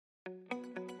My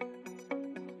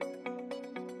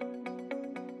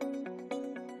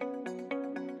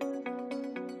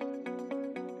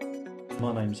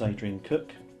name's Adrian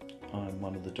Cook. I'm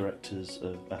one of the directors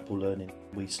of Apple Learning.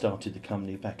 We started the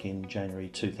company back in January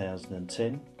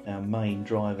 2010. Our main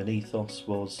drive and ethos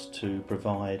was to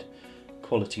provide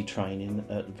quality training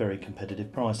at very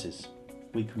competitive prices.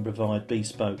 We can provide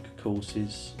bespoke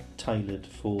courses tailored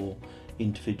for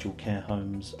individual care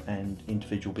homes and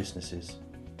individual businesses.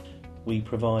 We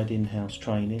provide in-house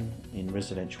training in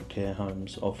residential care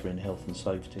homes offering health and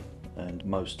safety, and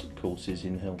most courses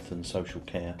in health and social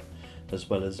care, as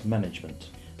well as management.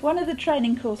 One of the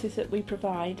training courses that we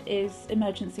provide is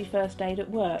emergency first aid at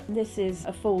work. This is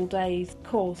a full day's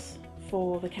course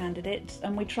for the candidates,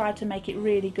 and we try to make it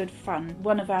really good fun.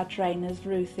 One of our trainers,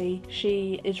 Ruthie,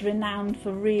 she is renowned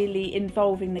for really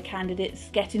involving the candidates,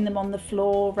 getting them on the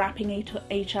floor, wrapping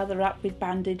each other up with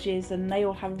bandages, and they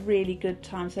all have a really good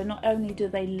time. So not only do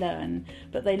they learn,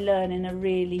 but they learn in a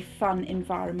really fun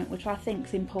environment, which I think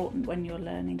is important when you're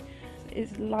learning.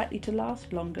 It's likely to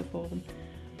last longer for them.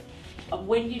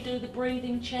 When you do the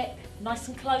breathing check, nice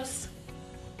and close.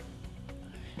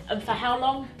 And for how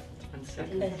long? 10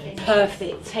 seconds.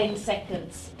 Perfect, 10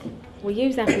 seconds. We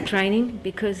use Apple Training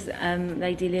because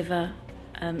they deliver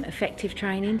effective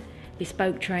training,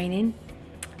 bespoke training,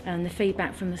 and the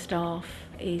feedback from the staff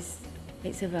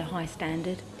it's of a high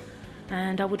standard.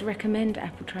 And I would recommend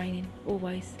Apple Training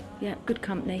always. Yeah, good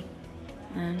company,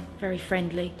 and very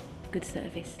friendly, good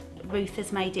service. Ruth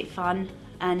has made it fun,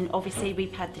 and obviously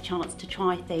we've had the chance to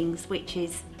try things, which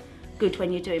is good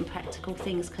when you're doing practical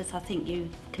things, because I think you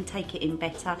can take it in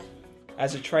better.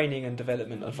 As a training and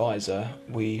development advisor,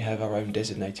 we have our own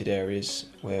designated areas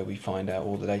where we find out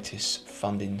all the latest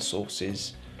funding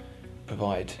sources,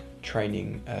 provide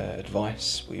training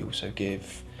advice. We also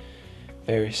give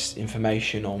various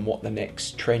information on what the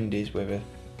next trend is, whether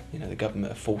the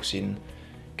government are forcing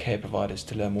care providers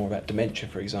to learn more about dementia,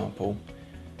 for example.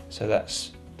 So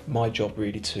that's my job,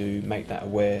 really, to make that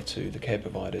aware to the care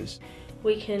providers.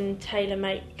 We can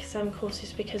tailor-make some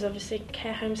courses because obviously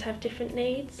care homes have different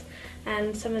needs,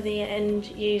 and some of the end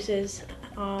users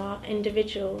are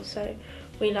individuals, so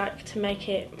we like to make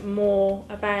it more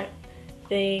about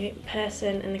the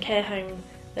person and the care home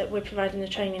that we're providing the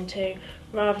training to,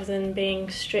 rather than being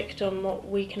strict on what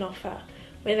we can offer.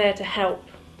 We're there to help,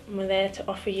 and we're there to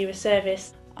offer you a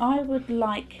service. I would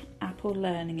like Apple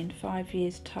Learning in 5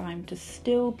 years' time to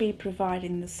still be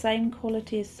providing the same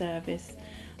quality of service,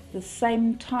 the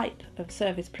same type of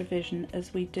service provision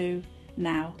as we do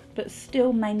now, but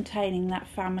still maintaining that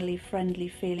family-friendly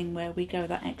feeling where we go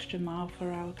that extra mile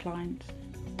for our clients.